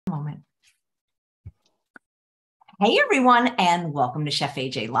moment. Hey everyone, and welcome to Chef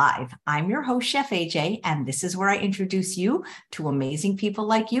AJ Live. I'm your host, Chef AJ, and this is where I introduce you to amazing people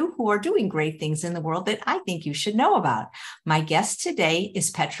like you who are doing great things in the world that I think you should know about. My guest today is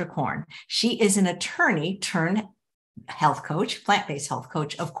Petra Korn. She is an attorney turned health coach, plant-based health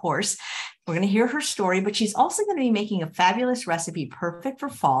coach, of course. We're going to hear her story, but she's also going to be making a fabulous recipe perfect for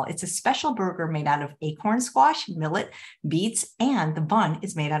fall. It's a special burger made out of acorn squash, millet, beets, and the bun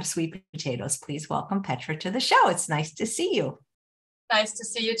is made out of sweet potatoes. Please welcome Petra to the show. It's nice to see you. Nice to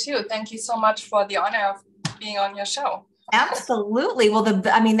see you too. Thank you so much for the honor of being on your show. Absolutely. Well,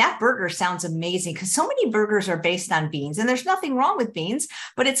 that burger sounds amazing because so many burgers are based on beans, and there's nothing wrong with beans,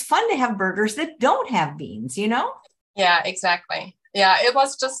 but it's fun to have burgers that don't have beans, you know? Yeah, exactly. Yeah, it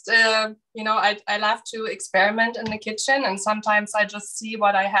was just, I love to experiment in the kitchen, and sometimes I just see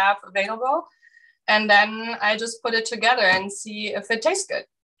what I have available, and then I just put it together and see if it tastes good.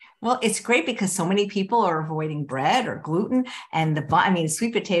 Well, it's great because so many people are avoiding bread or gluten, and the bun,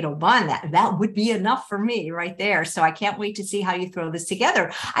 sweet potato bun, that would be enough for me right there. So I can't wait to see how you throw this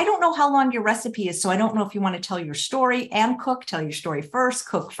together. I don't know how long your recipe is, so I don't know if you want to tell your story and cook. Tell your story first,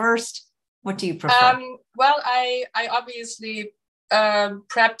 cook first. What do you prefer? Well, I obviously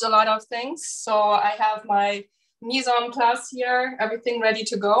prepped a lot of things. So I have my mise en place here, everything ready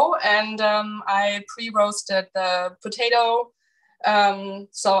to go. And I pre-roasted the potato.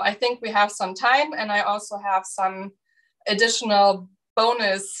 So I think we have some time. And I also have some additional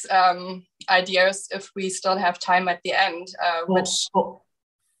bonus ideas if we still have time at the end,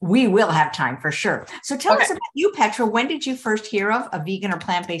 we will have time for sure. So tell us about you, Petra. When did you first hear of a vegan or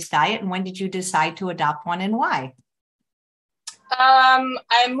plant-based diet, and when did you decide to adopt one, and why?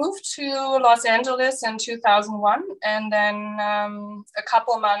 I moved to Los Angeles in 2001, and then a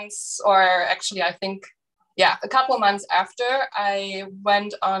couple months after, I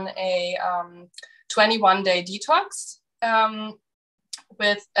went on a 21-day detox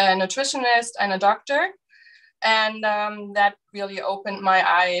with a nutritionist and a doctor. And that really opened my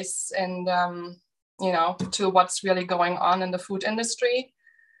eyes and, to what's really going on in the food industry.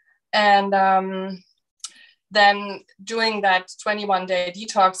 And then doing that 21-day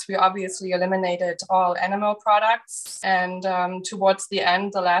detox, we obviously eliminated all animal products. And towards the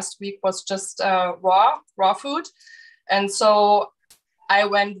end, the last week was just raw food. And so I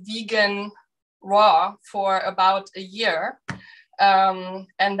went vegan raw for about a year. And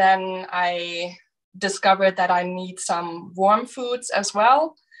then I discovered that I need some warm foods as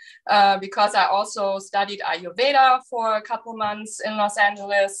well, because I also studied Ayurveda for a couple months in Los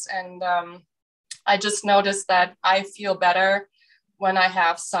Angeles. And I just noticed that I feel better when I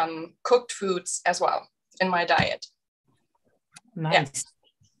have some cooked foods as well in my diet. Nice.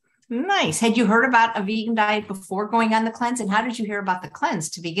 Yeah. Nice. Had you heard about a vegan diet before going on the cleanse? And how did you hear about the cleanse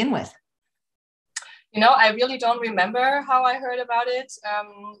to begin with? I really don't remember how I heard about it.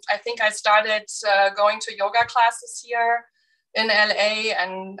 I think I started going to yoga classes here in LA.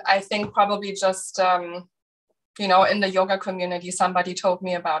 And I think probably just, in the yoga community, somebody told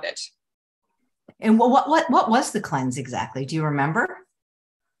me about it. And what was the cleanse exactly? Do you remember?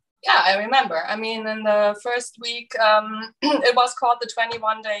 Yeah, I remember. In the first week, it was called the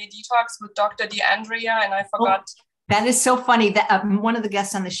 21-day detox with Dr. DeAndrea, and I forgot. Oh. That is so funny that one of the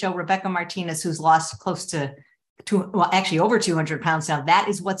guests on the show, Rebecca Martinez, who's lost close to over 200 pounds now, that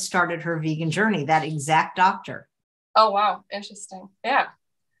is what started her vegan journey, that exact doctor. Oh, wow. Interesting. Yeah.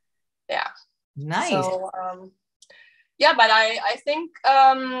 Yeah. Nice. So, but I think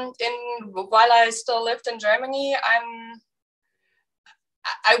while I still lived in Germany,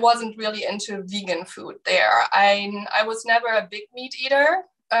 I wasn't really into vegan food there. I was never a big meat eater,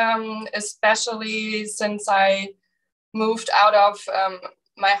 especially since I moved out of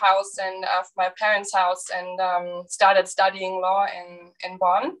my house and of my parents' house and started studying law in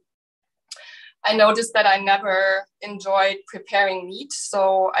Bonn. I noticed that I never enjoyed preparing meat.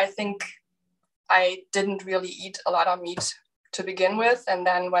 So I think I didn't really eat a lot of meat to begin with. And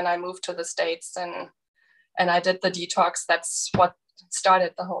then when I moved to the States and I did the detox, that's what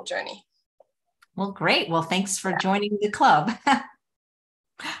started the whole journey. Well, great. Well, thanks for joining the club.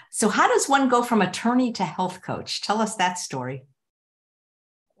 So how does one go from attorney to health coach? Tell us that story.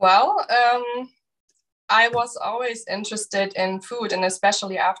 Well, I was always interested in food, and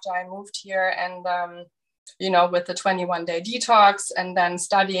especially after I moved here and, with the 21-day detox and then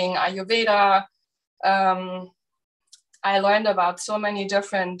studying Ayurveda, I learned about so many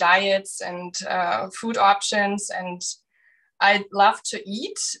different diets and food options, and I love to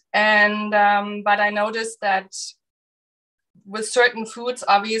eat. And but I noticed that with certain foods,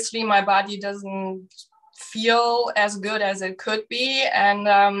 obviously my body doesn't feel as good as it could be. And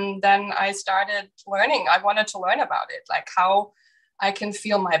then I started learning. I wanted to learn about it, like how I can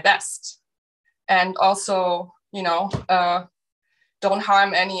feel my best. And also, you know, don't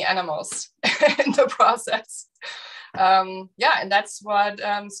harm any animals in the process. Yeah, and that's what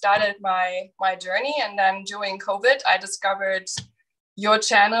started my journey. And then during COVID, I discovered your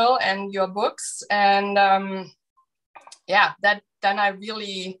channel and your books. And yeah, then I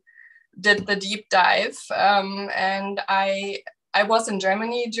really did the deep dive. And I was in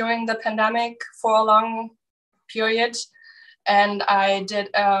Germany during the pandemic for a long period. And I did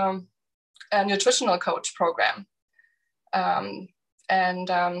a nutritional coach program.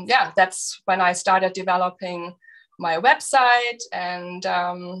 Yeah, that's when I started developing my website. And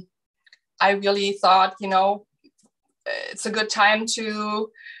I really thought, you know, it's a good time to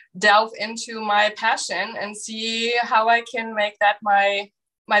delve into my passion and see how I can make that my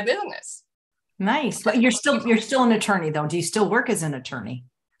business. Nice. But you're still an attorney though. Do you still work as an attorney?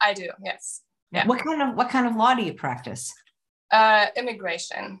 I do, yes. Yeah. What kind of law do you practice?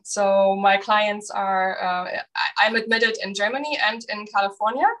 Immigration. So my clients are, I'm admitted in Germany and in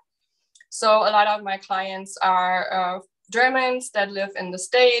California. So a lot of my clients are Germans that live in the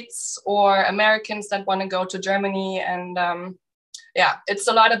States or Americans that want to go to Germany. And yeah, it's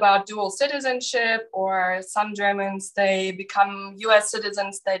a lot about dual citizenship, or some Germans, they become US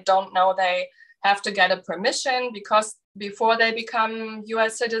citizens. They don't know they have to get a permission because before they become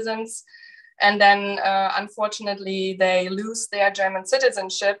US citizens. And then unfortunately, they lose their German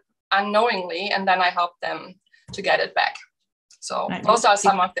citizenship unknowingly, and then I help them to get it back. So those are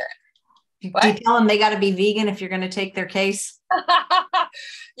some of their. Do you tell them they got to be vegan if you're going to take their case?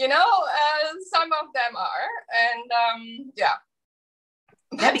 You know, some of them are, and yeah.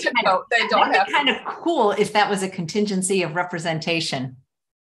 That'd be they don't have kind of cool if that was a contingency of representation.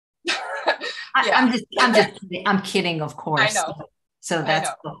 Yeah. I'm kidding, of course. I know. So that's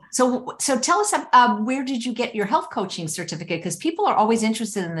cool. So tell us, where did you get your health coaching certificate? Because people are always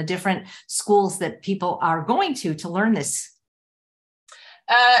interested in the different schools that people are going to learn this.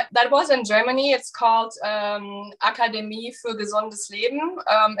 That was in Germany. It's called Akademie für gesundes Leben,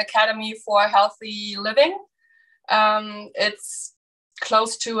 Academy for Healthy Living. It's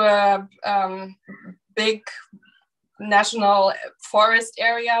close to a big national forest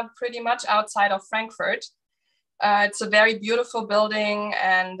area, pretty much outside of Frankfurt. It's a very beautiful building,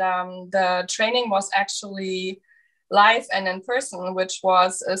 and the training was actually live and in person, which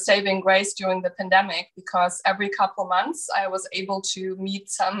was a saving grace during the pandemic, because every couple months I was able to meet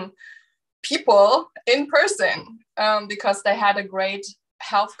some people in person because they had a great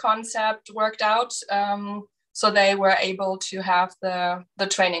health concept worked out. So they were able to have the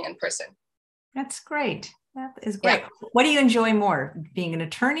training in person. That's great. That is great. Yeah. What do you enjoy more, being an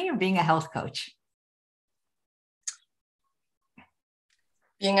attorney or being a health coach?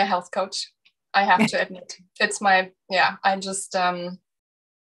 Being a health coach, I have to admit. It's I just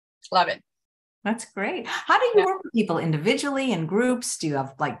love it. That's great. How do you work with people individually, in groups? Do you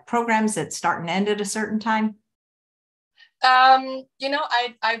have like programs that start and end at a certain time? You know,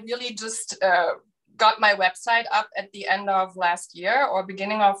 I really just got my website up at the end of last year or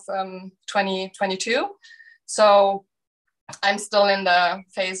beginning of 2022. So I'm still in the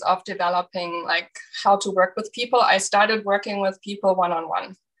phase of developing like how to work with people. I started working with people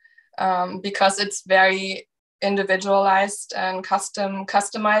one-on-one because it's very individualized and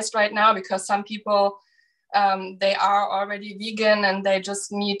customized right now, because some people, they are already vegan and they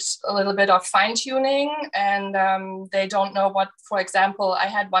just need a little bit of fine tuning, and they don't know what, for example, I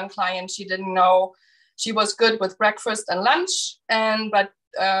had one client, she didn't know, she was good with breakfast and lunch, but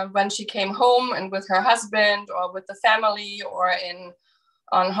when she came home and with her husband or with the family or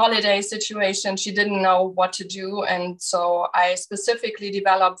on holiday situation, she didn't know what to do. And so I specifically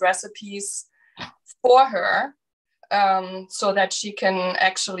developed recipes for her so that she can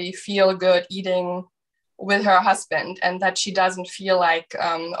actually feel good eating with her husband, and that she doesn't feel like,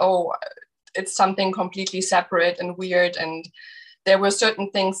 oh, it's something completely separate and weird. And there were certain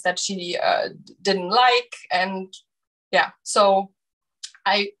things that she didn't like. And yeah, so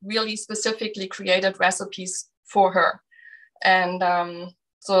I really specifically created recipes for her. And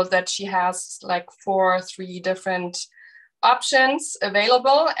so that she has like 3 different options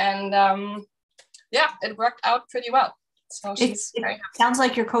available. And yeah, it worked out pretty well. So she's very happy. Sounds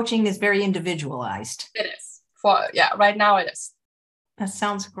like your coaching is very individualized. It is. Right now it is. That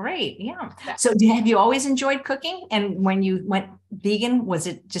sounds great. Yeah. So have you always enjoyed cooking? And when you went vegan, was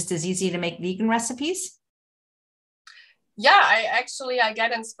it just as easy to make vegan recipes? Yeah, I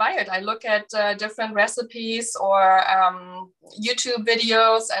get inspired. I look at different recipes or YouTube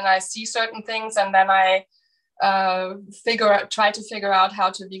videos, and I see certain things, and then I try to figure out how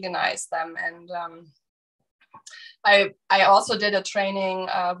to veganize them. And I also did a training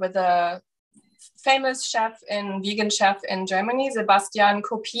with a famous vegan chef in Germany, Sebastian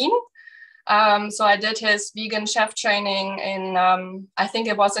Kopin. So I did his vegan chef training in, I think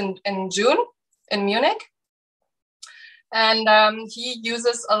it was in June in Munich. And he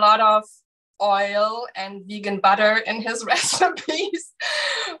uses a lot of oil and vegan butter in his recipes.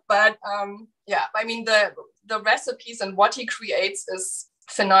 But yeah, I mean, the recipes and what he creates is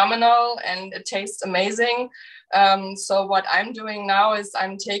phenomenal and it tastes amazing. So what I'm doing now is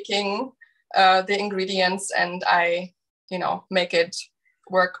I'm taking the ingredients and I, make it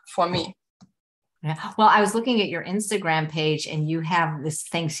work for me. Yeah. Well, I was looking at your Instagram page and you have this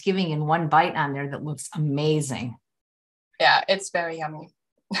Thanksgiving in one bite on there that looks amazing. Yeah, it's very yummy.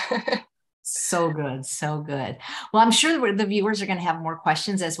 So good. So good. Well, I'm sure the viewers are going to have more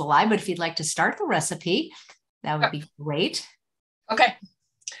questions, as will I, but if you'd like to start the recipe, that would be great. Okay.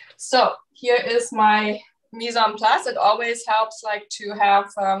 So here is my mise en place. It always helps to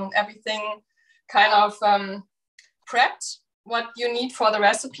have everything kind of prepped, what you need for the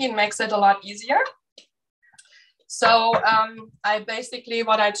recipe, and makes it a lot easier. So I basically,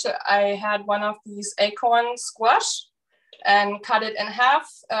 I had one of these Acorn squash and cut it in half,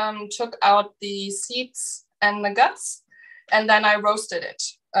 took out the seeds and the guts, and then I roasted it.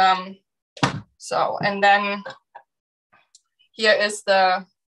 And then here is the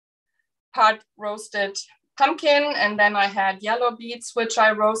part roasted pumpkin, and then I had yellow beets, which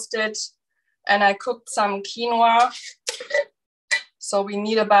I roasted, and I cooked some quinoa. So we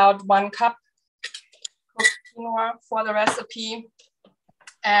need about 1 cup cooked quinoa for the recipe,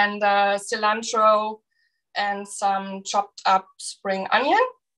 and cilantro, and some chopped up spring onion,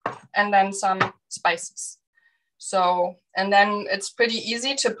 and then some spices. So, and then it's pretty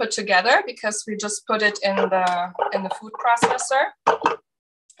easy to put together because we just put it in the food processor.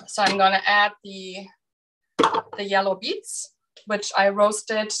 So I'm gonna add the yellow beets, which I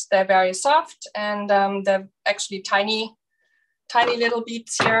roasted. They're very soft, and they're actually tiny little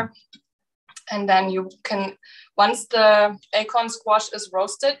beets here. And then you can, once the acorn squash is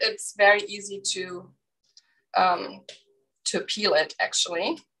roasted, it's very easy to peel it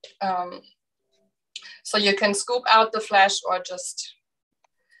actually. So you can scoop out the flesh or just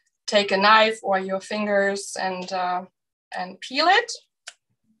take a knife or your fingers and peel it.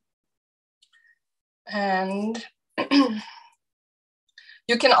 And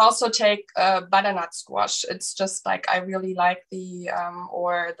you can also take butternut squash. It's just I really like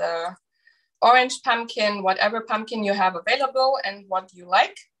or the orange pumpkin, whatever pumpkin you have available and what you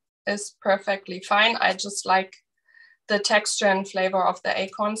like is perfectly fine. I just like the texture and flavor of the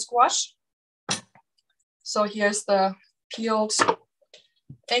acorn squash. So here's the peeled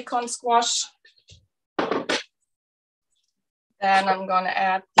acorn squash. Then I'm gonna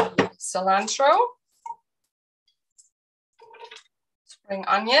add the cilantro, spring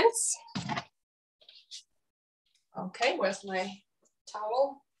onions. Okay, where's my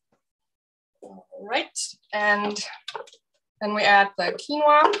towel? All right, and then we add the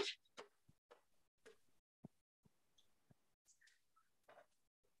quinoa.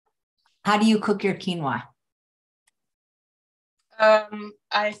 How do you cook your quinoa?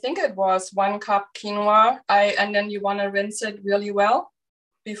 I think it was 1 cup quinoa. And then you want to rinse it really well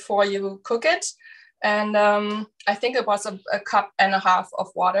before you cook it. And I think it was a cup and a half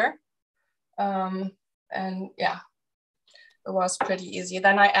of water. And yeah, it was pretty easy.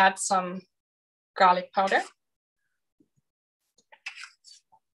 Then I add some garlic powder,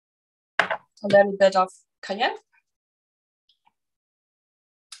 a little bit of cayenne.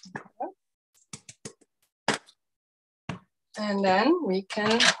 And then we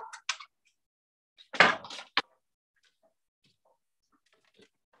can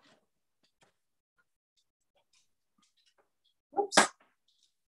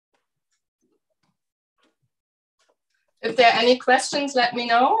If there are any questions, let me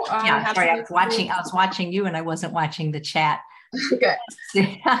know. Yeah, sorry, I was watching you and I wasn't watching the chat. Okay.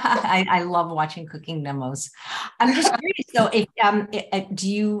 I love watching cooking demos. I'm just curious though, if do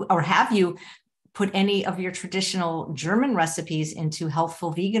you or have you put any of your traditional German recipes into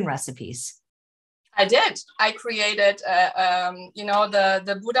healthful vegan recipes? I did. I created,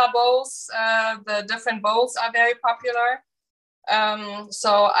 the Buddha bowls. The different bowls are very popular.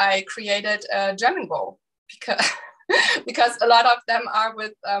 So I created a German bowl because a lot of them are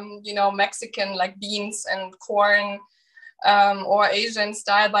with, Mexican like beans and corn or Asian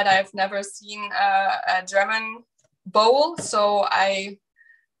style, but I've never seen a German bowl. So I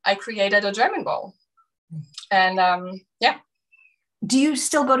created a German bowl. And yeah. Do you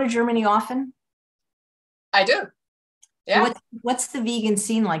still go to Germany often? I do. Yeah. What's the vegan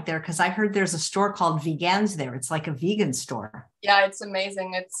scene like there? Because I heard there's a store called Vegans there. It's like a vegan store. Yeah, it's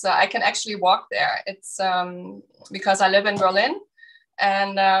amazing. It's I can actually walk there. It's because I live in Berlin,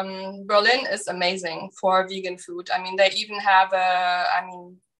 and Berlin is amazing for vegan food. I mean, they even have a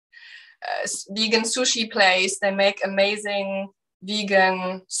vegan sushi place. They make amazing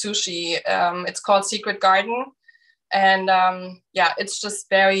vegan sushi. It's called Secret Garden, and yeah, it's just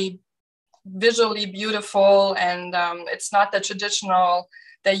very visually beautiful, and it's not the traditional.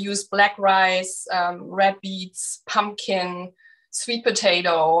 They use black rice, red beets, pumpkin, sweet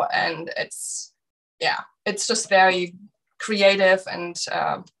potato, and it's just very creative and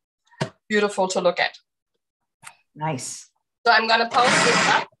beautiful to look at. Nice. So I'm gonna post this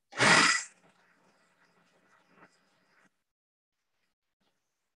up.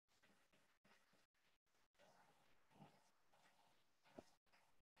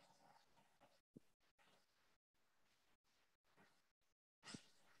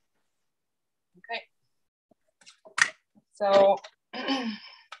 Okay. So,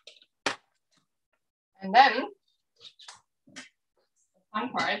 and then the fun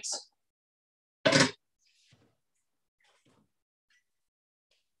part.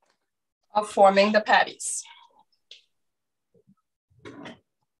 Of forming the patties.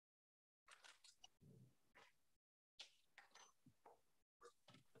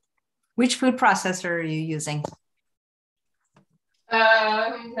 Which food processor are you using?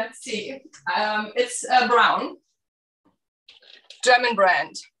 Let's see. It's a Braun, German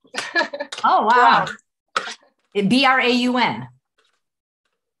brand. Oh, wow. B-R-A-U-N.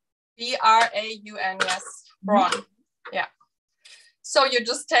 B-R-A-U-N, yes, Braun. Yeah. So you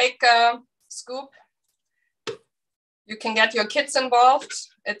just take a scoop. You can get your kids involved.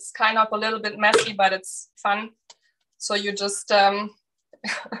 It's kind of a little bit messy, but it's fun. So you just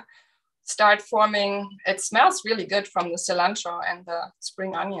start forming. It smells really good from the cilantro and the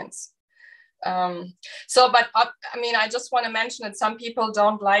spring onions. I just want to mention that some people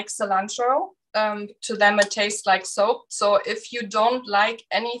don't like cilantro. To them, it tastes like soap. So if you don't like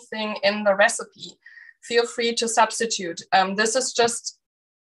anything in the recipe, feel free to substitute. This is just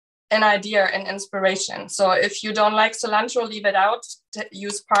an idea and inspiration. So if you don't like cilantro, leave it out,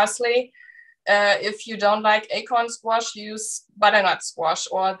 use parsley. If you don't like acorn squash, use butternut squash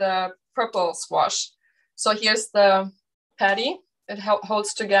or the purple squash. So here's the patty. It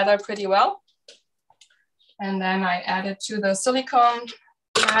holds together pretty well. And then I add it to the silicone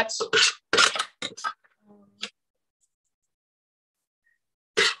mat.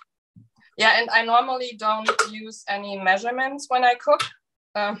 Yeah, and I normally don't use any measurements when I cook.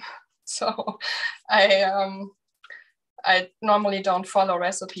 So I normally don't follow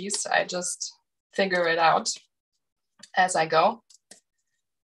recipes. I just figure it out as I go.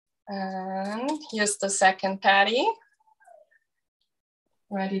 And here's the second patty,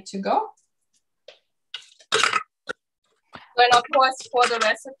 ready to go. And of course, for the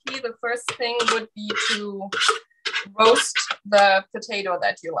recipe, the first thing would be to roast the potato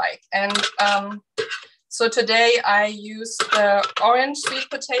that you like. And so today I used the orange sweet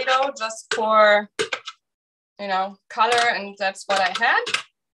potato just for, color, and that's what I had.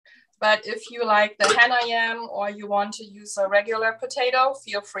 But if you like the henna yam or you want to use a regular potato,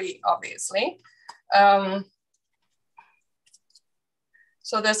 feel free, obviously.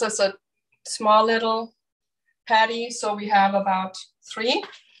 So this is a small little patty. So we have about 3.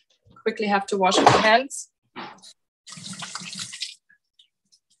 Quickly have to wash my hands.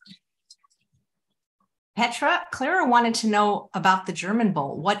 Petra, Clara wanted to know about the German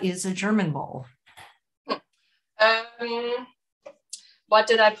bowl. What is a German bowl? What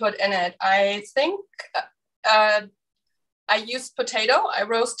did I put in it? I think I used potato. I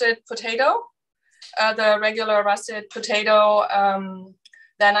roasted potato, the regular russet potato.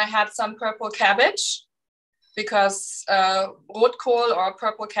 Then I had some purple cabbage because rotkohl or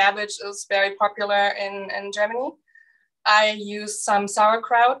purple cabbage is very popular in Germany. I used some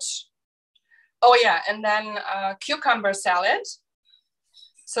sauerkraut. Oh yeah, and then cucumber salad.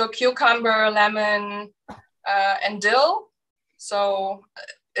 So cucumber, lemon, and dill. So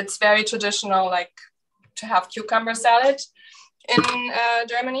it's very traditional, like to have cucumber salad in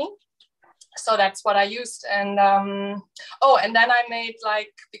Germany. So that's what I used. And and then I made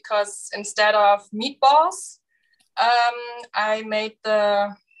because instead of meatballs, I made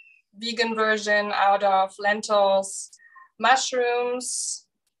the vegan version out of lentils, mushrooms,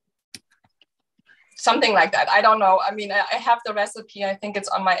 something like that. I don't know. I mean, I have the recipe. I think it's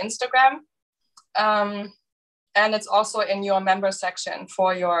on my Instagram. And it's also in your member section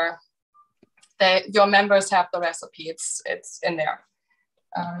for your members have the recipe. It's in there.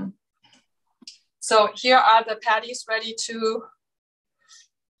 So here are the patties ready to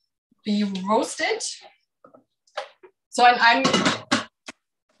be roasted. So I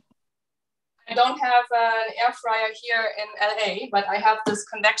don't have an air fryer here in LA, but I have this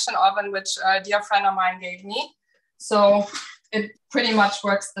convection oven, which a dear friend of mine gave me. So it pretty much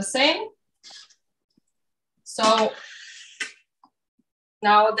works the same. So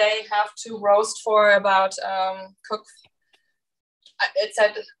now they have to roast for about, cook. It's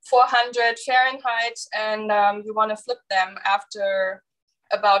at 400 Fahrenheit, and you want to flip them after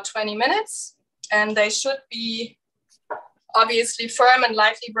about 20 minutes. And they should be obviously firm and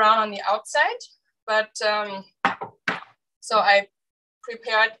lightly brown on the outside. But so I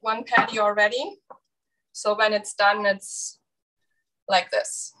prepared one patty already. So when it's done, it's like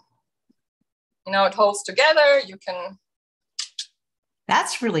this. You know, it holds together. You can.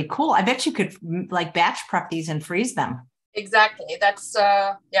 That's really cool. I bet you could like batch prep these and freeze them. Exactly. That's,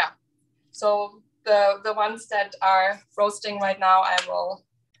 yeah. So the ones that are roasting right now, I will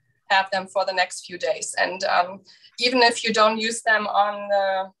have them for the next few days. And even if you don't use them on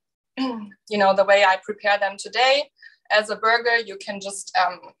the, you know, the way I prepare them today as a burger, you can just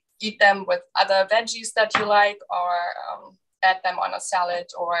eat them with other veggies that you like, or add them on a salad,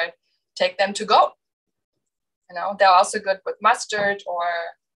 or take them to go. You know, they're also good with mustard or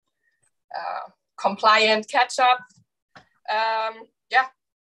compliant ketchup. Yeah,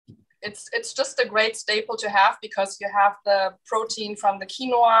 it's just a great staple to have, because you have the protein from the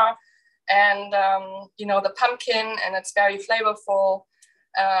quinoa and you know, the pumpkin, and it's very flavorful.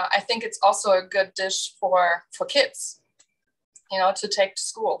 I think it's also a good dish for kids, you know, to take to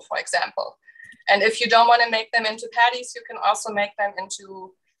school, for example. And if you don't want to make them into patties, you can also make them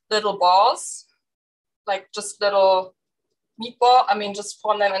into little balls, like just little meatball. I mean, just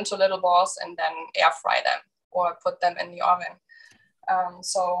form them into little balls and then air fry them or put them in the oven.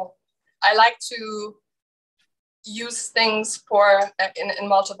 So I like to use things for in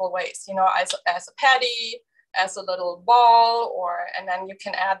multiple ways, you know, as a patty, as a little ball, or, and then you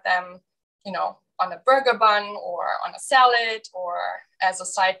can add them, you know, on a burger bun or on a salad, or as a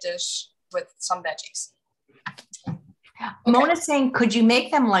side dish with some veggies. Okay. Mona's saying, could you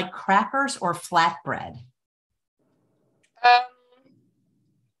make them like crackers or flatbread?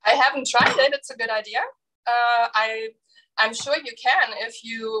 I haven't tried it. It's a good idea. I'm sure you can if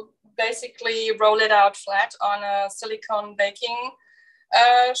you basically roll it out flat on a silicone baking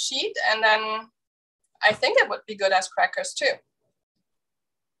sheet, and then I think it would be good as crackers too.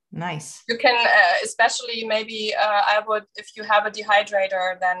 Nice. You can, especially maybe I would, if you have a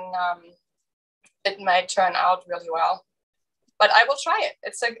dehydrator, then it might turn out really well. But I will try it.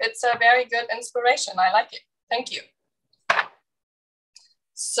 It's a very good inspiration. I like it. Thank you.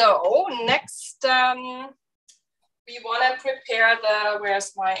 So next, we want to prepare the,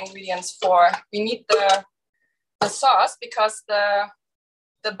 where's my ingredients for? We need the sauce, because the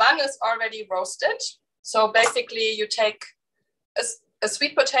bun is already roasted. So basically you take a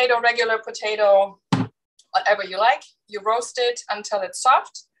sweet potato, regular potato, whatever you like, you roast it until it's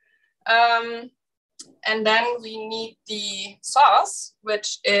soft. And then we need the sauce,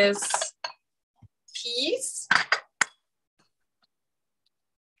 which is peas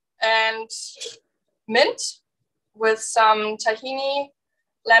and mint with some tahini,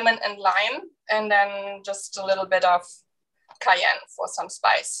 lemon, and lime, and then just a little bit of cayenne for some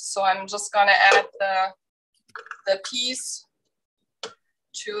spice. So I'm just gonna add the peas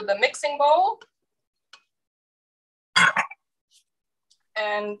to the mixing bowl,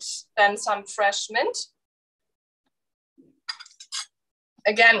 and then some fresh mint.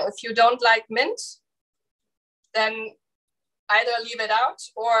 Again, if you don't like mint, then either leave it out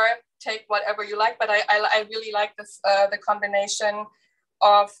or take whatever you like. But I really like this, the combination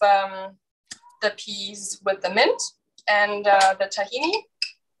of the peas with the mint and the tahini.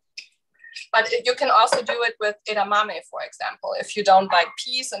 But you can also do it with edamame, for example, if you don't like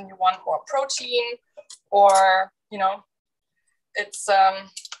peas and you want more protein, or, you know, it's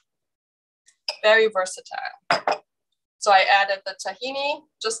very versatile. So I added the tahini,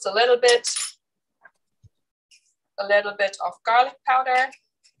 just a little bit of garlic powder.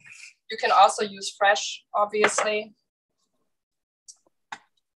 You can also use fresh, obviously.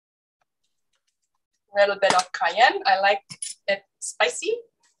 A little bit of cayenne. I like it spicy.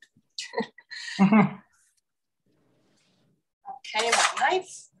 Mm-hmm. Okay, my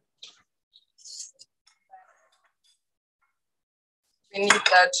knife. We need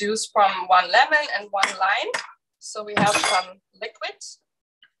the juice from 1 lemon and 1 lime. So we have some liquid.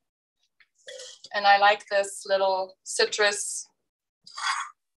 And I like this little citrus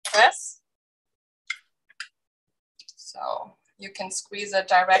press. So you can squeeze it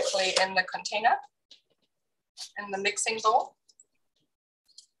directly in the container. in the mixing bowl.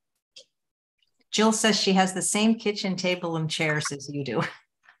 Jill says she has the same kitchen table and chairs as you do.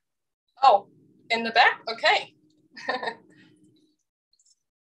 Oh, in the back? Okay.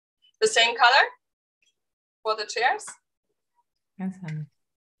 The same color for the chairs?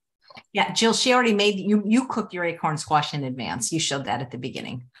 Yeah, Jill, she already made, you cooked your acorn squash in advance. You showed that at the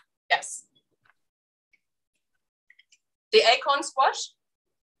beginning. Yes. The acorn squash?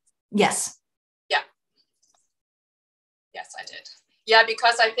 Yes. Yeah. Yes, I did. Yeah,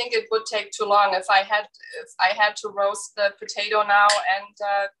 because I think it would take too long if I had to roast the potato now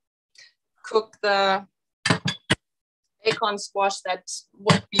and cook the acorn squash. That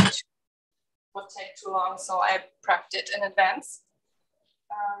would take too long. So I prepped it in advance.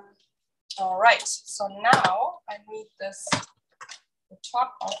 All right. So now I need the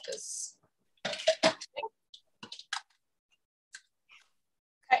top of this thing.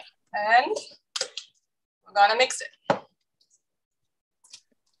 Okay, and we're gonna mix it.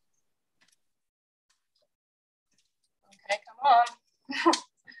 Okay, come on.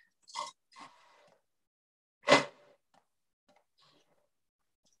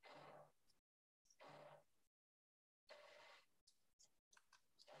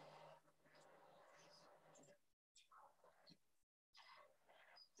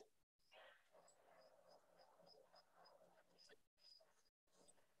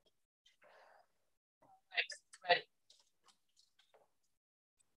 Ready.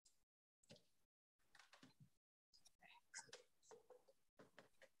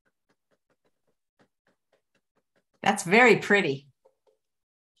 That's very pretty.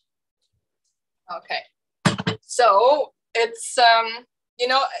 Okay, so it's you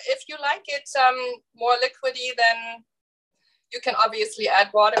know, if you like it more liquidy, then you can obviously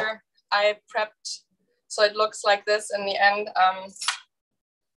add water. I prepped so it looks like this in the end.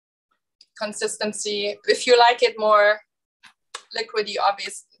 Consistency, if you like it more liquidy,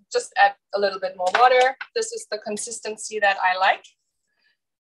 obviously just add a little bit more water. This is the consistency that I like.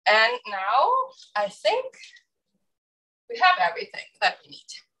 And now I think we have everything that we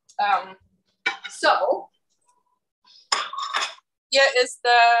need. So here is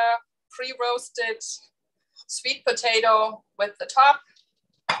the pre-roasted sweet potato with the top.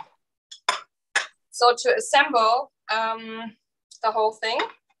 So to assemble the whole thing,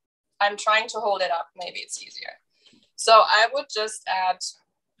 I'm trying to hold it up. Maybe it's easier. So I would just add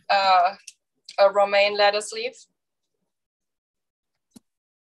a romaine lettuce leaf.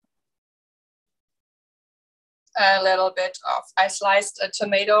 A little bit of, I sliced a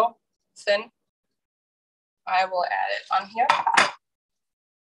tomato thin. I will add it on here.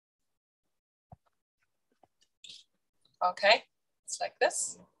 Okay, it's like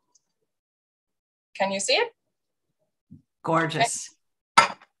this. Can you see it? Gorgeous.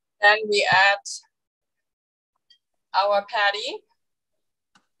 Okay. Then we add our patty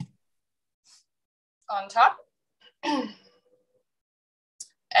on top. And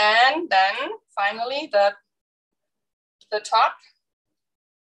then finally the top.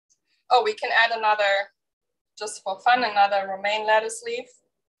 Oh, we can add another, just for fun, another romaine lettuce leaf.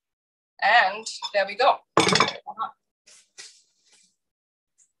 And there we go.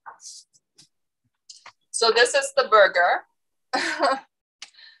 So this is the burger.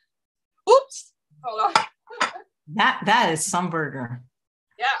 Oops, hold on. That is some burger.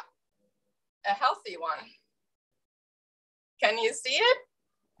 Yeah, a healthy one. Can you see it?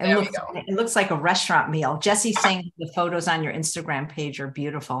 There we go. It looks like a restaurant meal. Jesse's saying the photos on your Instagram page are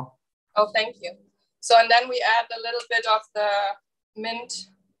beautiful. Oh, thank you. So, and then we add a little bit of the mint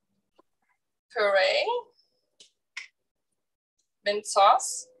puree, mint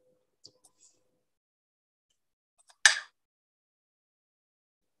sauce.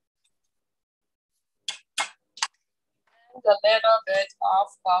 And a little bit of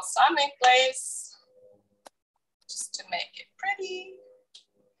balsamic glaze, just to make it pretty.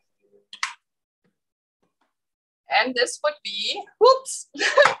 And this would be, whoops,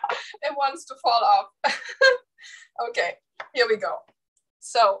 it wants to fall off. Okay, here we go.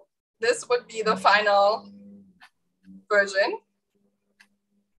 So this would be the final version.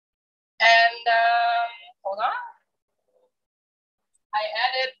 And hold on. I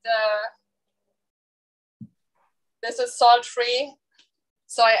added this is salt-free.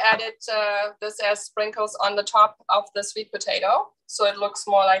 So I added this as sprinkles on the top of the sweet potato. So it looks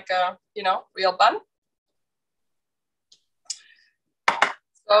more like a, you know, real bun.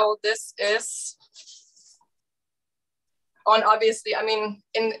 So this is on, obviously, I mean,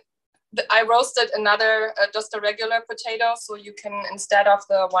 I roasted another, just a regular potato. So you can, instead of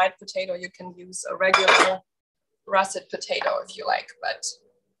the white potato, you can use a regular russet potato if you like. But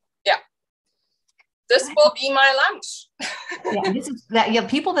yeah, this will be my lunch. Yeah, this is that. Yeah,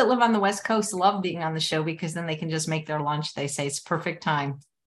 people that live on the West Coast love being on the show because then they can just make their lunch. They say it's perfect time.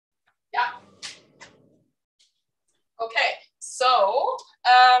 Yeah. Okay, so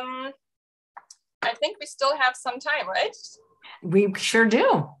I think we still have some time, right? We sure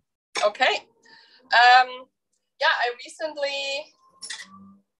do. Okay. Yeah,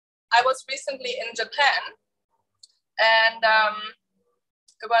 I was recently in Japan, and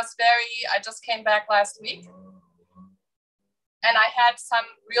it was I just came back last week, and I had some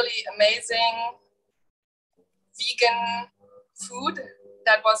really amazing vegan food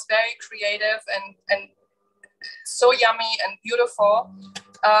that was very creative and so yummy and beautiful.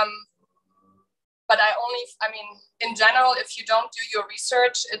 But in general, if you don't do your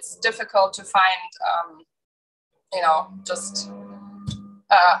research, it's difficult to find, just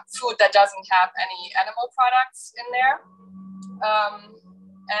food that doesn't have any animal products in there.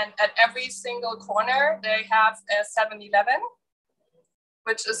 And at every single corner, they have a 7-Eleven,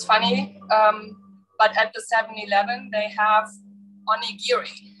 which is funny. But at the 7-Eleven, they have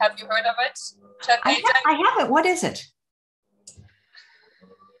onigiri. Have you heard of it? I haven't. What is it?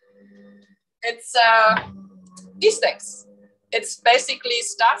 It's these things. It's basically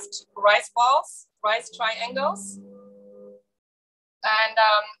stuffed rice balls, rice triangles. And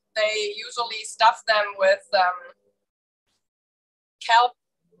they usually stuff them with kelp,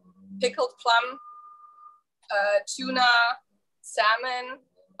 pickled plum, tuna, salmon.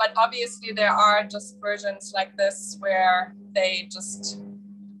 But obviously there are just versions like this where they just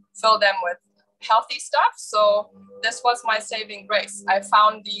fill them with healthy stuff. So this was my saving grace. I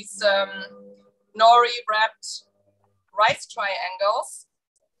found these nori wrapped rice triangles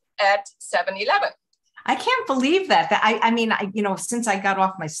at 7-Eleven. I can't believe that. Since I got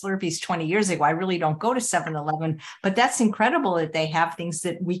off my Slurpees 20 years ago, I really don't go to 7-Eleven, but that's incredible that they have things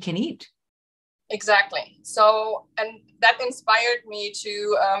that we can eat. Exactly. So, and that inspired me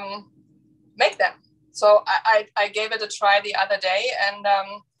to make them. So I gave it a try the other day. And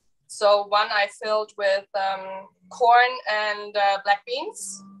so one I filled with corn and black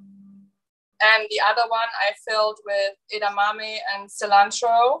beans. And the other one I filled with edamame and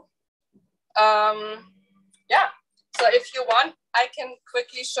cilantro. Yeah. So if you want, I can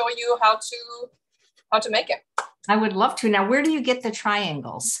quickly show you how to make it. I would love to. Now, where do you get the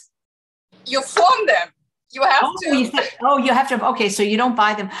triangles? You form them. You have to. You have to. Okay, so you don't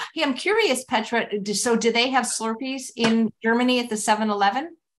buy them. Hey, I'm curious, Petra. So do they have Slurpees in Germany at the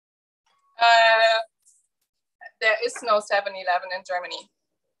 7-Eleven? There is no 7-Eleven in Germany.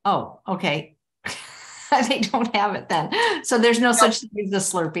 Oh, okay. They don't have it then. So there's no such thing as a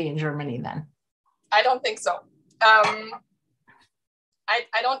Slurpee in Germany then? I don't think so. I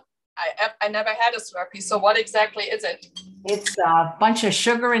never had a Slurpee. So what exactly is it? It's a bunch of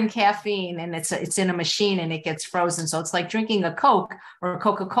sugar and caffeine, and it's in a machine and it gets frozen. So it's like drinking a Coke or a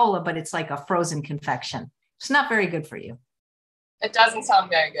Coca-Cola, but it's like a frozen confection. It's not very good for you. It doesn't sound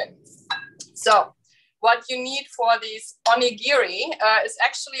very good. So what you need for these onigiri is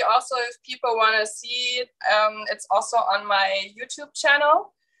actually also, if people want to see it, it's also on my YouTube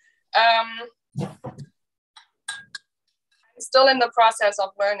channel. I'm still in the process of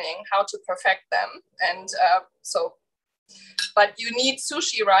learning how to perfect them. And but you need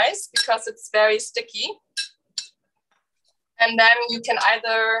sushi rice because it's very sticky. And then you can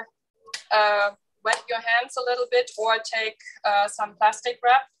either wet your hands a little bit or take some plastic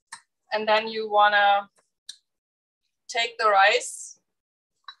wrap. And then you want to take the rice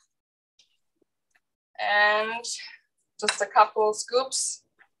and just a couple scoops.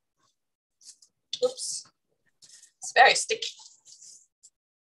 Oops, it's very sticky.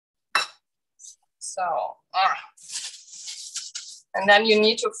 So, and then you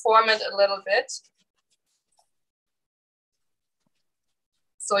need to form it a little bit.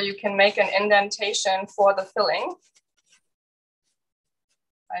 So you can make an indentation for the filling.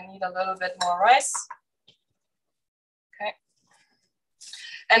 I need a little bit more rice. Okay.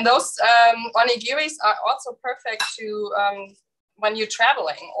 And those onigiris are also perfect to when you're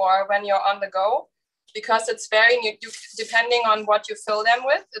traveling or when you're on the go, because it's very, depending on what you fill them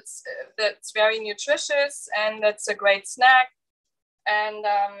with, it's very nutritious and it's a great snack. And,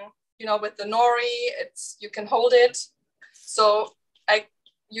 with the nori, you can hold it. So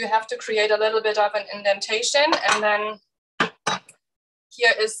you have to create a little bit of an indentation, and then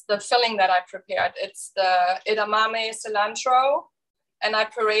here is the filling that I prepared. It's the edamame cilantro, and I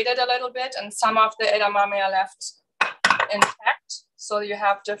pureed it a little bit, and some of the edamame are left intact. So you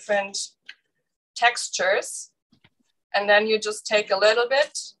have different textures. And then you just take a little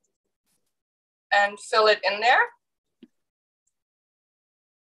bit and fill it in there.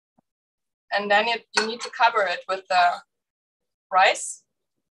 and then you need to cover it with the rice.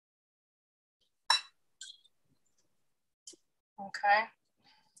 Okay.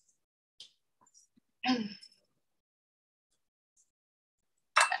 And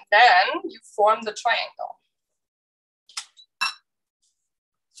then you form the triangle.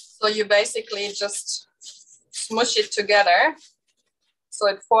 So you basically just smush it together. So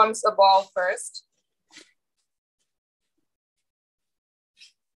it forms a ball first.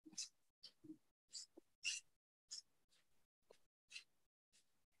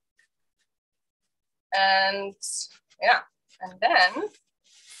 And yeah, and then you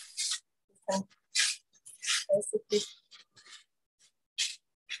can basically,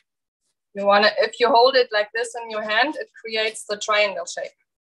 you want to, if you hold it like this in your hand, it creates the triangle shape.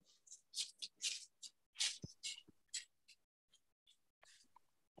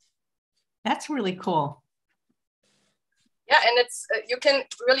 That's really cool. Yeah, and it's you can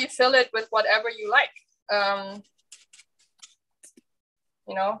really fill it with whatever you like.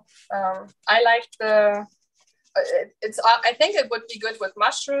 You know, I like the. It's. I think it would be good with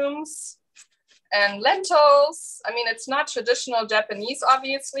mushrooms and lentils. I mean, it's not traditional Japanese,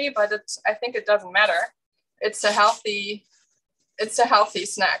 obviously, but I think it doesn't matter. It's a healthy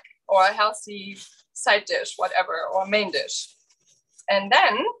snack or a healthy side dish, whatever, or main dish. And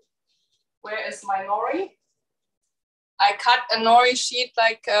then, where is my nori? I cut a nori sheet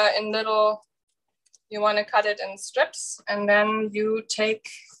like in little, you want to cut it in strips, and then you take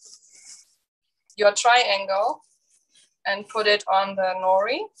your triangle and put it on the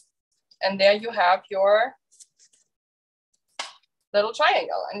nori, and there you have your little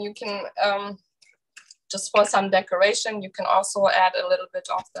triangle. And you can, just for some decoration, you can also add a little bit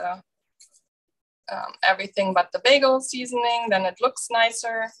of the everything but the bagel seasoning, then it looks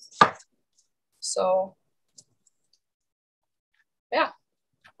nicer. So, yeah.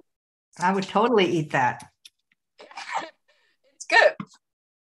 I would totally eat that. It's good.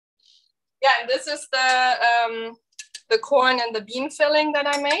 Yeah, and this is the corn and the bean filling that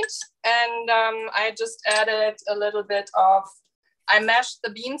I made. And I just added a little bit of, I mashed the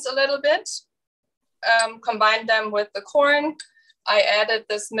beans a little bit, combined them with the corn. I added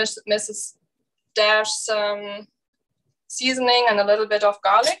this Mrs. Dash seasoning and a little bit of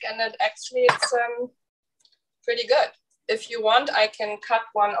garlic, and it's pretty good. If you want, I can cut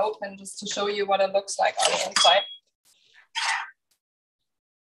one open just to show you what it looks like on the inside.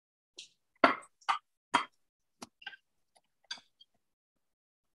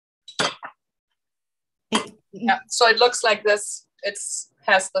 Yeah, so it looks like this. It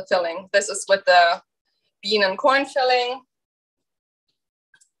has the filling. This is with the bean and corn filling.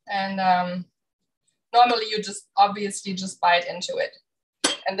 And normally you just obviously just bite into it.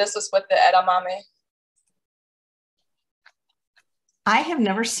 And this is with the edamame. I have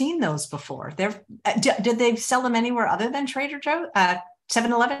never seen those before. Did they sell them anywhere other than Trader Joe's?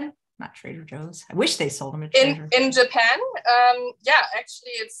 7-Eleven? Not Trader Joe's. I wish they sold them at Trader Joe's. In Japan, yeah,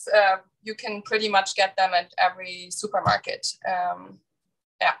 actually it's, you can pretty much get them at every supermarket.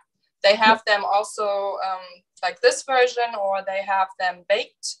 Yeah, they have them also like this version, or they have them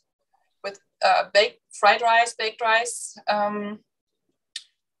baked with fried rice, baked rice,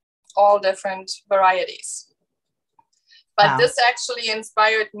 all different varieties. But wow, this actually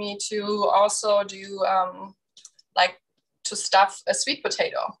inspired me to also do like to stuff a sweet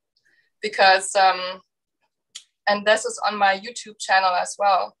potato, because and this is on my YouTube channel as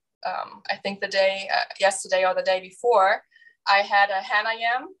well. I think the day yesterday or the day before, I had a hana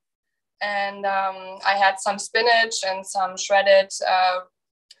yam, and I had some spinach and some shredded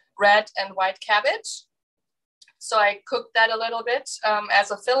red and white cabbage. So I cooked that a little bit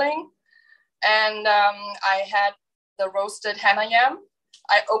as a filling, and I had the roasted hana yam.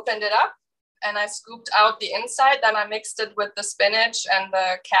 I opened it up and I scooped out the inside. Then I mixed it with the spinach and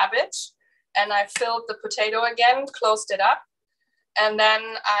the cabbage, and I filled the potato again, closed it up, and then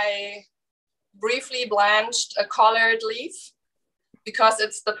I briefly blanched a collard leaf because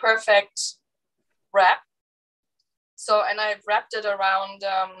it's the perfect wrap. So, and I wrapped it around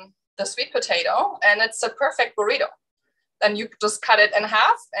the sweet potato, and it's a perfect burrito. Then you just cut it in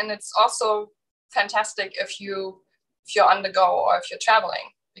half, and it's also fantastic if you're on the go or if you're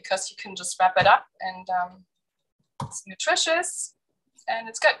traveling, because you can just wrap it up, and it's nutritious and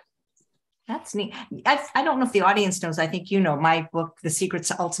it's good. That's neat. I don't know if the audience knows, I think you know, my book, The Secrets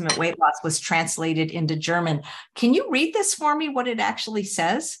to Ultimate Weight Loss, was translated into German. Can you read this for me, what it actually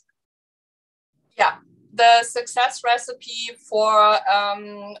says? Yeah, the success recipe for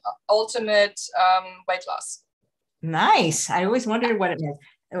ultimate weight loss. Nice. I always wondered what it meant.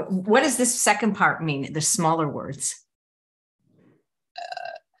 What does this second part mean, the smaller words?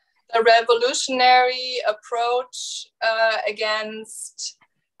 The revolutionary approach against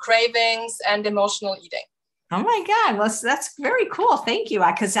cravings and emotional eating. Oh my God. Well, that's very cool. Thank you.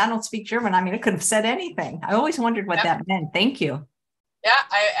 Because I don't speak German. I mean, I could have said anything. I always wondered what that meant. Thank you. Yeah,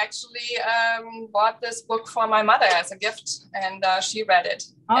 I actually bought this book for my mother as a gift, and she read it.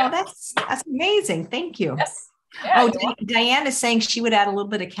 Oh, that's amazing. Thank you. Yes. Yeah, Diane is saying she would add a little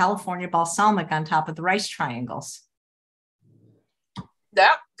bit of California balsamic on top of the rice triangles.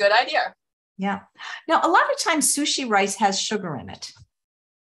 Yeah, good idea. Yeah. Now, a lot of times sushi rice has sugar in it.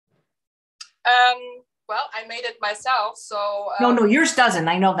 Well, I made it myself, so... No, yours doesn't.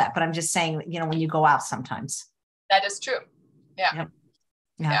 I know that, but I'm just saying, when you go out sometimes. That is true. Yeah. Yep.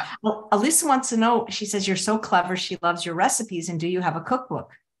 Yeah. Well, Alyssa wants to know, she says, you're so clever. She loves your recipes. And do you have a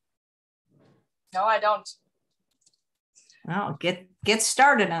cookbook? No, I don't. Oh, get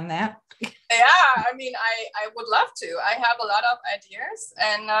started on that. Yeah, I mean, I would love to. I have a lot of ideas,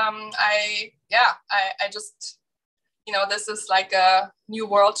 and I just, this is like a new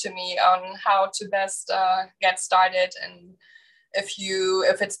world to me on how to best get started, and if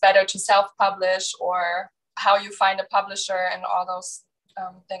it's better to self-publish or how you find a publisher and all those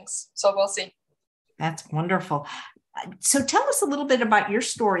things. So we'll see. That's wonderful. So tell us a little bit about your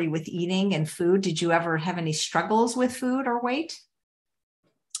story with eating and food. Did you ever have any struggles with food or weight?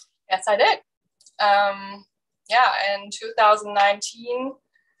 Yes, I did. In 2019,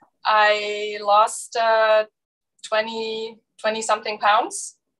 I lost 20 something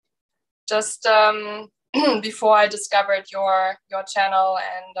pounds just before I discovered your channel,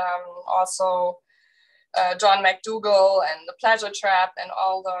 and also John McDougall and the Pleasure Trap and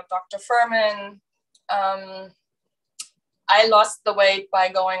all the Dr. Furman. I lost the weight by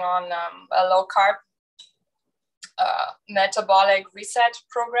going on a low carb metabolic reset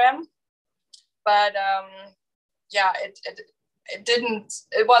program, but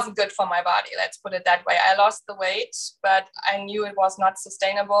it wasn't good for my body. Let's put it that way. I lost the weight, but I knew it was not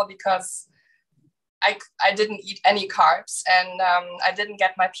sustainable because I didn't eat any carbs, and I didn't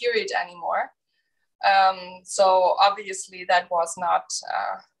get my period anymore. So obviously that was not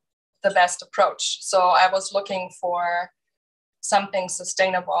the best approach. So I was looking for something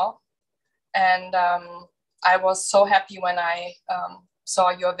sustainable, and I was so happy when I saw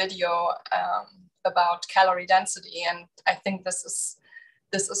your video about calorie density, and I think this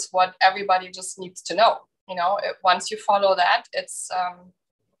is what everybody just needs to know. Once you follow that, it's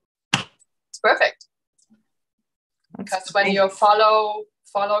perfect. Because when you follow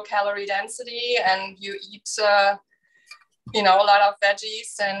calorie density and you eat a lot of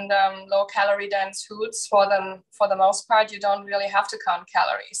veggies and low calorie dense foods, for the most part, you don't really have to count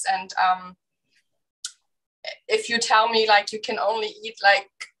calories. And if you tell me like you can only eat like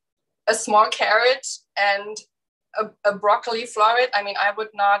a small carrot and a broccoli floret, I mean, I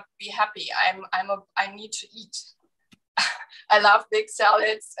would not be happy. I need to eat. I love big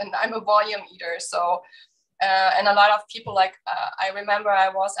salads, and I'm a volume eater. So and a lot of people, like I remember I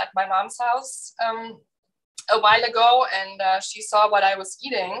was at my mom's house a while ago, and she saw what I was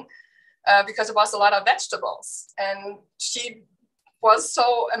eating because it was a lot of vegetables, and she was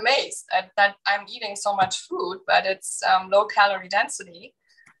so amazed at that I'm eating so much food, but it's low calorie density.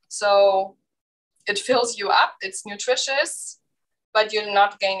 So it fills you up, it's nutritious, but you're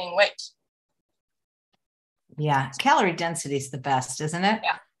not gaining weight. Yeah, calorie density is the best, isn't it?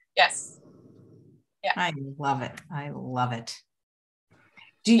 Yeah. Yes. Yeah. I love it. I love it.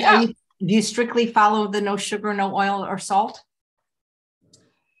 Do you strictly follow the no sugar, no oil or salt?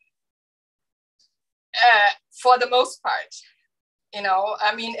 For the most part,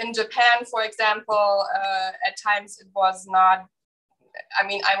 I mean, in Japan, for example, at times it was not, I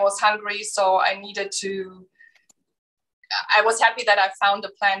mean, I was hungry, so I was happy that I found a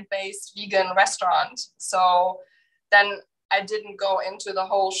plant-based vegan restaurant. So then I didn't go into the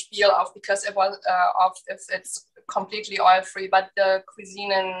whole spiel of, because it was if it's completely oil-free, but the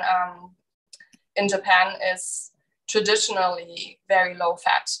cuisine in Japan is traditionally very low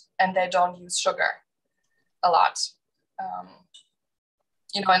fat, and they don't use sugar a lot.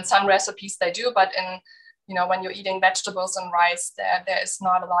 In some recipes they do, but when you're eating vegetables and rice, there is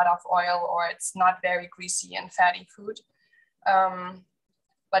not a lot of oil, or it's not very greasy and fatty food.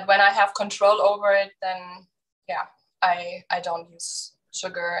 But when I have control over it, then yeah, I don't use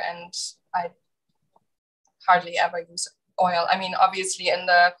sugar, and I hardly ever use oil. I mean, obviously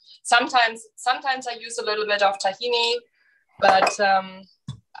sometimes I use a little bit of tahini, but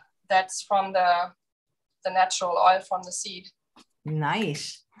that's from the natural oil from the seed.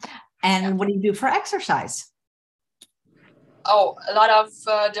 Nice. And what do you do for exercise? Oh, a lot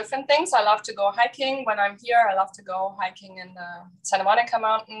of different things. I love to go hiking when I'm here. I love to go hiking in the Santa Monica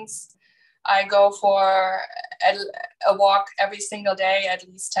Mountains. I go for a walk every single day, at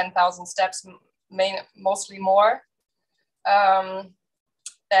least 10,000 steps, mostly more.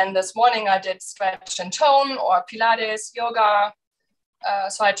 Then this morning I did stretch and tone or Pilates, yoga.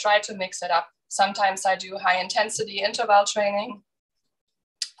 So I try to mix it up. Sometimes I do high intensity interval training.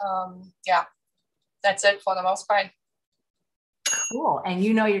 Yeah, that's it for the most part. Cool. And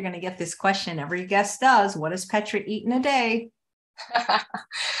you know you're going to get this question. Every guest does. What does Petra eat in a day?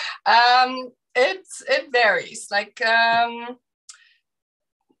 It varies. Like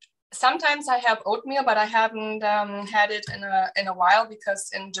sometimes I have oatmeal, but I haven't had it in a while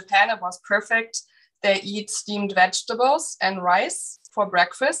because in Japan it was perfect. They eat steamed vegetables and rice for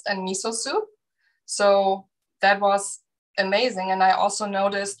breakfast and miso soup. So that was amazing. And I also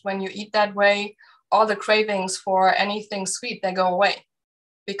noticed when you eat that way, all the cravings for anything sweet, they go away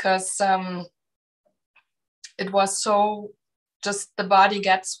because it was so just the body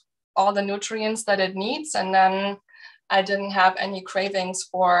gets all the nutrients that it needs. And then I didn't have any cravings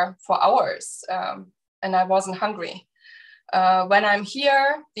for hours and I wasn't hungry. When I'm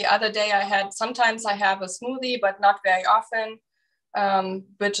here, the other day sometimes I have a smoothie, but not very often,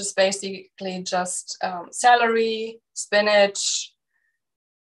 which is basically just celery, spinach,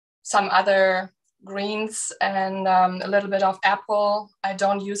 some other greens, and a little bit of apple. I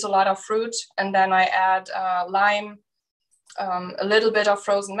don't use a lot of fruit. And then I add lime, a little bit of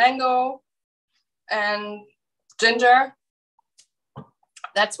frozen mango, and ginger.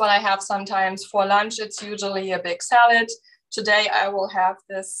 That's what I have sometimes. For lunch, it's usually a big salad. Today, I will have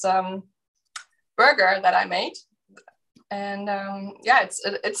this burger that I made. And yeah,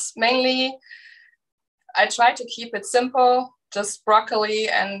 it's mainly, I try to keep it simple, just broccoli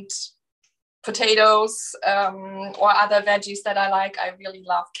and potatoes or other veggies that I like. I really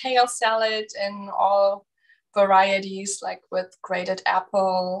love kale salad in all varieties, like with grated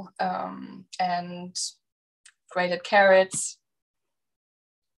apple and grated carrots.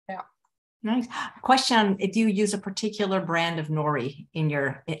 Yeah. Nice. Question: do you use a particular brand of nori in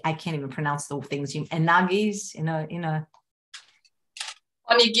your? I can't even pronounce the things you and nagis in a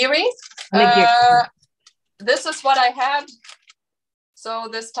onigiri. This is what I had. So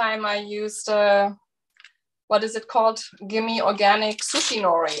this time I used what is it called? Gimme Organic Sushi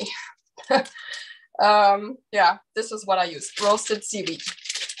Nori. Yeah, this is what I used. Roasted seaweed.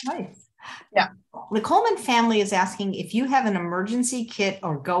 Nice. Yeah. The Coleman family is asking if you have an emergency kit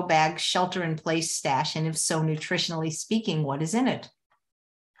or go bag shelter in place stash, and if so, nutritionally speaking, what is in it?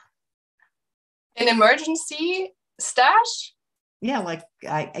 An emergency stash? Yeah, like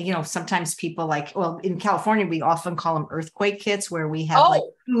sometimes people in California, we often call them earthquake kits, where we have like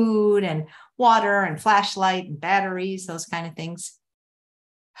food and water and flashlight and batteries, those kind of things.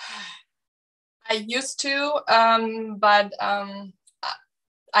 I used to, but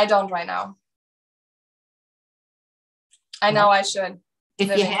I don't right now. I know I should.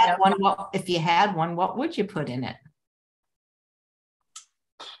 If you had one, what would you put in it?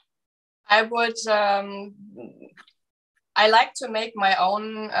 I would. I like to make my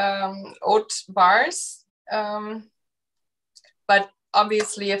own oat bars, but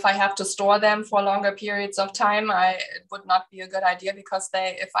obviously, if I have to store them for longer periods of time, it would not be a good idea because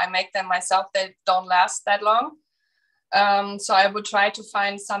if I make them myself, they don't last that long. So I would try to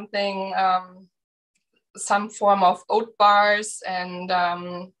find something, some form of oat bars and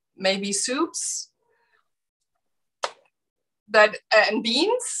maybe soups, and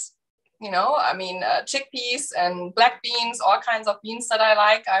beans. Chickpeas and black beans, all kinds of beans that I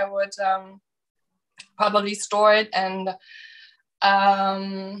like. I would probably store it. And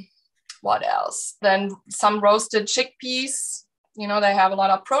what else? Then some roasted chickpeas. They have a lot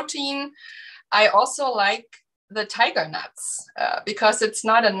of protein. I also like the tiger nuts because it's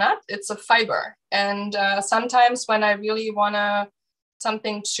not a nut, it's a fiber. And sometimes when I really want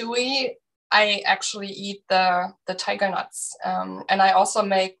something chewy, I actually eat the tiger nuts. And I also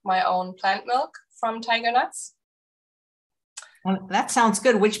make my own plant milk from tiger nuts. Well, that sounds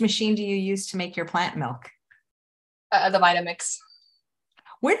good. Which machine do you use to make your plant milk? The Vitamix.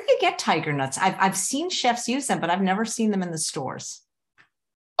 Where do you get tiger nuts? I've seen chefs use them, but I've never seen them in the stores.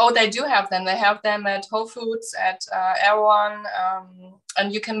 Oh, they do have them. They have them at Whole Foods, at Acorn,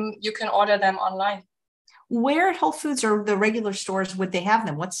 and you can order them online. Where at Whole Foods or the regular stores would they have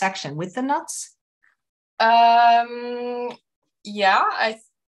them? What section? With the nuts? Yeah,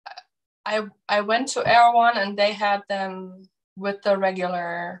 I went to Airone and they had them with the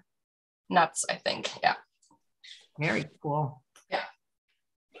regular nuts, I think. Yeah. Very cool. Yeah.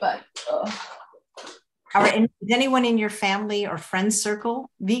 But Is anyone in your family or friends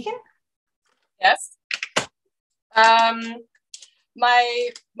circle vegan? Yes. My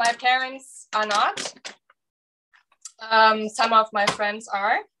parents are not. Some of my friends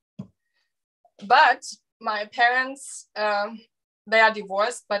are, but my parents, they are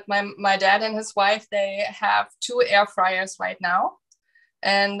divorced, but my dad and his wife, they have 2 air fryers right now.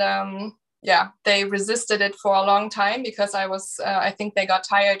 And yeah, they resisted it for a long time because I think they got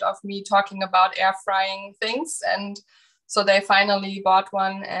tired of me talking about air frying things. And so they finally bought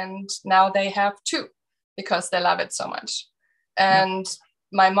one, and now they have 2 because they love it so much. And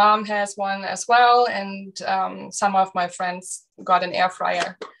my mom has one as well. And some of my friends got an air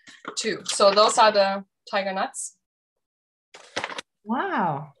fryer too. So those are the tiger nuts.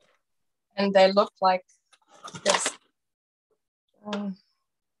 Wow. And they look like this.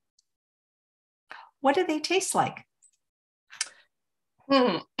 What do they taste like?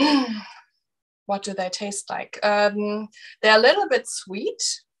 What do they taste like? They're a little bit sweet.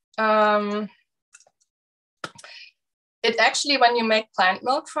 It actually, when you make plant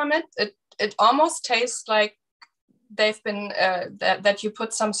milk from it, it almost tastes like they've been that you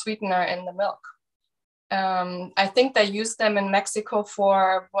put some sweetener in the milk. I think they use them in Mexico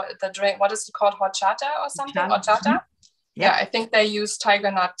for the drink. What is it called? Horchata or something? Horchata. Yep. Yeah, I think they use tiger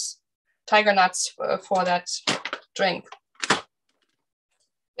nuts for that drink.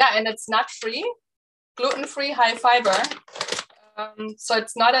 Yeah, and it's nut-free, gluten-free, high fiber. So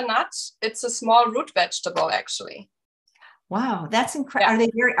it's not a nut; it's a small root vegetable, actually. Wow, that's incredible.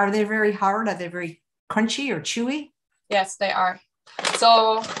 Yeah. Are they very hard? Are they very crunchy or chewy? Yes, they are.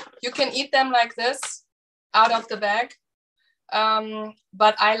 So you can eat them like this out of the bag.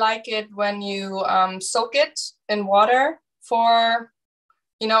 But I like it when you soak it in water for,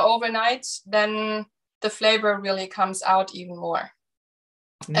 overnight, then the flavor really comes out even more.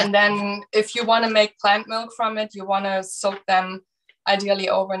 Nice. And then if you want to make plant milk from it, you want to soak them ideally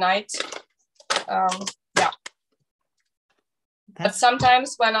overnight. Yeah. But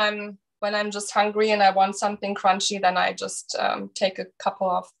sometimes when I'm just hungry and I want something crunchy, then I just take a couple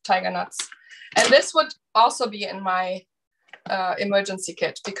of tiger nuts. And this would also be in my emergency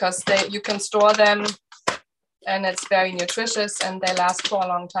kit because you can store them and it's very nutritious and they last for a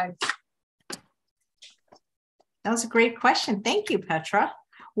long time. That was a great question. Thank you, Petra.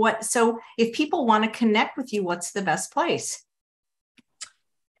 So if people want to connect with you, what's the best place?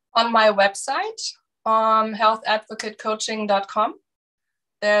 On my website, healthadvocatecoaching.com.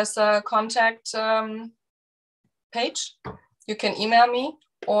 There's a contact page. You can email me,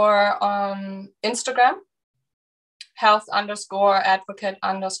 or on Instagram,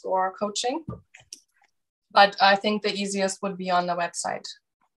 health_advocate_coaching. But I think the easiest would be on the website.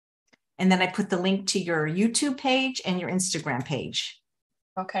 And then I put the link to your YouTube page and your Instagram page.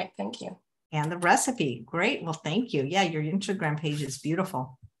 Okay, thank you. And the recipe. Great. Well, thank you. Yeah, your Instagram page is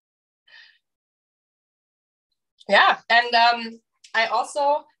beautiful. Yeah. And I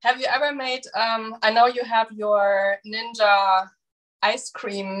also, have you ever made, I know you have your Ninja ice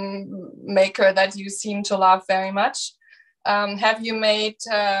cream maker that you seem to love very much. Have you made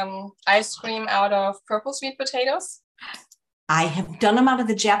ice cream out of purple sweet potatoes? I have done them out of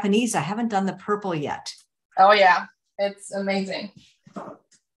the Japanese. I haven't done the purple yet. Oh yeah, it's amazing.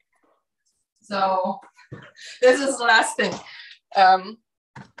 So this is the last thing.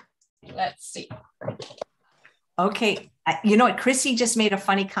 Let's see. Okay. You know what? Chrissy just made a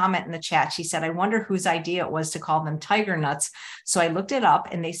funny comment in the chat. She said, I wonder whose idea it was to call them tiger nuts. So I looked it up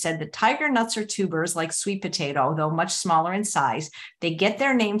and they said that tiger nuts are tubers like sweet potato, though much smaller in size. They get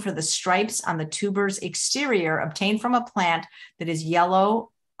their name for the stripes on the tuber's exterior obtained from a plant that is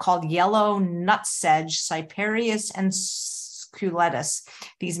yellow, called yellow nutsedge, Cyparius and sculetus.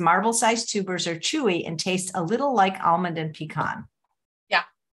 These marble-sized tubers are chewy and taste a little like almond and pecan. Yeah,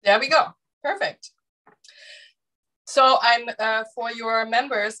 there we go. Perfect. So for your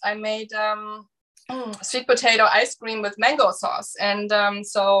members, I made sweet potato ice cream with mango sauce. And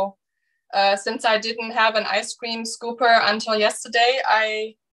since I didn't have an ice cream scooper until yesterday,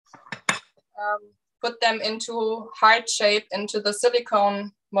 I put them into heart shape into the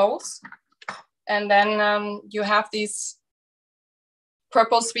silicone molds. And then you have these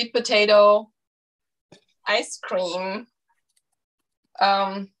purple sweet potato ice cream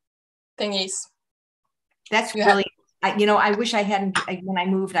thingies. That's really, I wish I hadn't, when I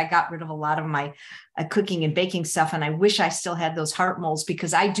moved, I got rid of a lot of my cooking and baking stuff. And I wish I still had those heart molds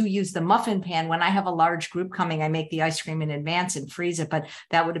because I do use the muffin pan. When I have a large group coming, I make the ice cream in advance and freeze it, but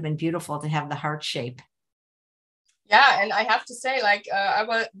that would have been beautiful to have the heart shape. Yeah. And I have to say,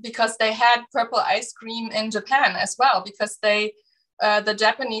 because they had purple ice cream in Japan as well, because they the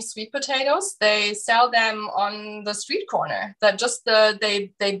Japanese sweet potatoes. They sell them on the street corner. That just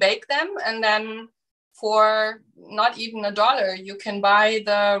they bake them, and then for not even $1, you can buy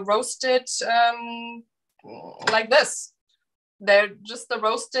the roasted like this. They're just the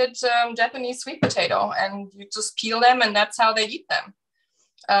roasted Japanese sweet potato, and you just peel them, and that's how they eat them.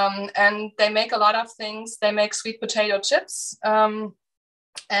 And they make a lot of things. They make sweet potato chips, and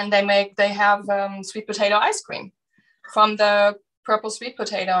they have sweet potato ice cream from the purple sweet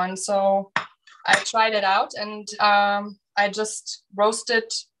potato. And so I tried it out, and I just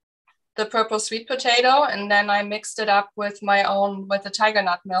roasted the purple sweet potato, and then I mixed it up with the tiger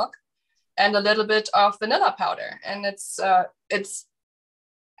nut milk and a little bit of vanilla powder, and it's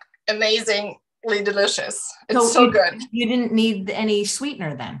amazingly delicious. It's so good. You didn't need any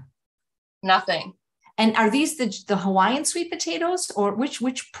sweetener then? Nothing. And are these the Hawaiian sweet potatoes, or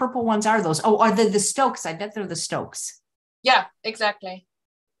which purple ones are those? Oh, are they the Stokes? I bet they're the Stokes. Yeah, exactly.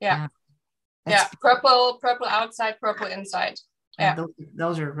 Yeah. Yeah. Purple outside, purple inside. Yeah.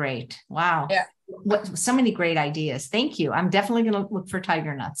 Those are great. Wow. Yeah. So many great ideas. Thank you. I'm definitely going to look for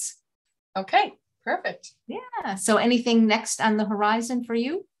tiger nuts. Okay. Perfect. Yeah. So anything next on the horizon for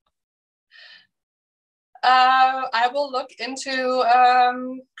you? I will look into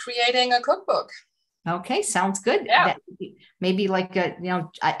creating a cookbook. Okay, sounds good. Yeah. Maybe like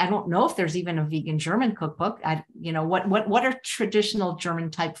I don't know if there's even a vegan German cookbook. What are traditional German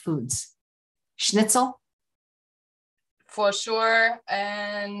type foods? Schnitzel? For sure.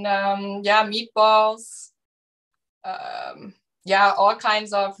 And meatballs. All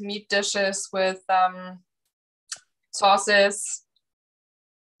kinds of meat dishes with sauces.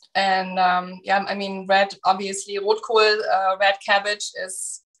 And rotkohl, red cabbage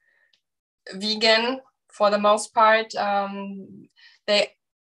is vegan for the most part.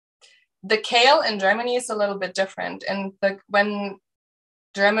 The kale in Germany is a little bit different. And when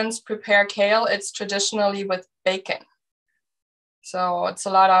Germans prepare kale, it's traditionally with bacon. So it's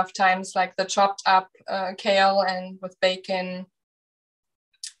a lot of times like the chopped up kale and with bacon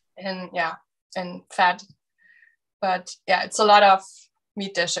and fat. But yeah, it's a lot of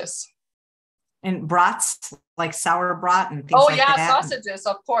meat dishes. And brats, like sour brat and things like that. Oh yeah, sausages,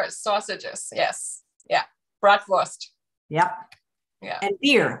 of course. Sausages, yes. Yeah, bratwurst. Yep. Yeah. And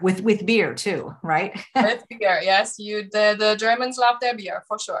beer, with beer too, right? With beer, yes. The Germans love their beer,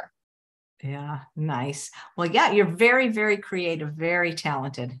 for sure. Yeah, nice. Well, yeah, you're very, very creative, very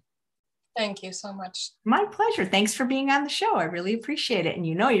talented. Thank you so much. My pleasure. Thanks for being on the show. I really appreciate it. And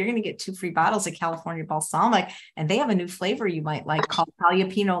you're going to get 2 free bottles of California balsamic, and they have a new flavor you might like called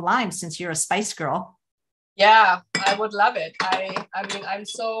jalapeno lime, since you're a spice girl. Yeah, I would love it. I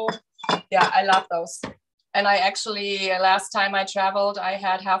love those. And I actually, last time I traveled, I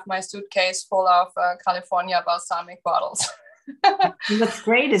had half my suitcase full of California balsamic bottles. What's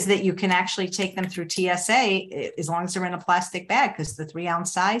great is that you can actually take them through TSA as long as they're in a plastic bag, because the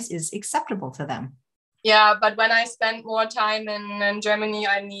 3-ounce size is acceptable to them. Yeah, but when I spend more time in Germany,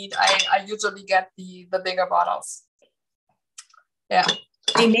 I usually get the bigger bottles. Yeah.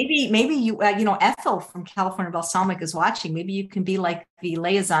 Hey, maybe you Ethel from California Balsamic is watching. Maybe you can be like the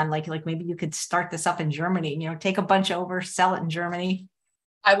liaison, like maybe you could start this up in Germany. Take a bunch over, sell it in Germany.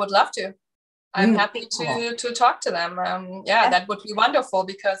 I would love to. I'm happy to talk to them. That would be wonderful,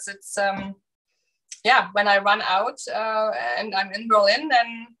 because it's when I run out and I'm in Berlin,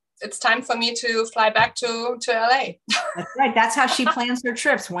 then it's time for me to fly back to LA. That's right. That's how she plans her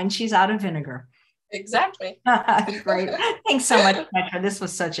trips, when she's out of vinegar. Exactly. Great. Thanks so much, Petra. This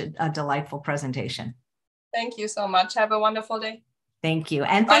was such a delightful presentation. Thank you so much. Have a wonderful day. Thank you.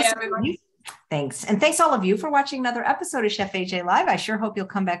 And bye, everyone. Thanks. And thanks all of you for watching another episode of Chef AJ Live. I sure hope you'll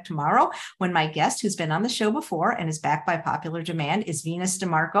come back tomorrow, when my guest, who's been on the show before and is back by popular demand, is Venus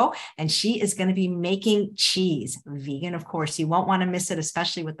DeMarco. And she is going to be making cheese, vegan, of course. You won't want to miss it,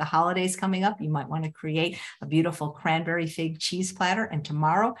 especially with the holidays coming up. You might want to create a beautiful cranberry fig cheese platter. And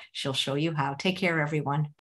tomorrow she'll show you how. Take care, everyone.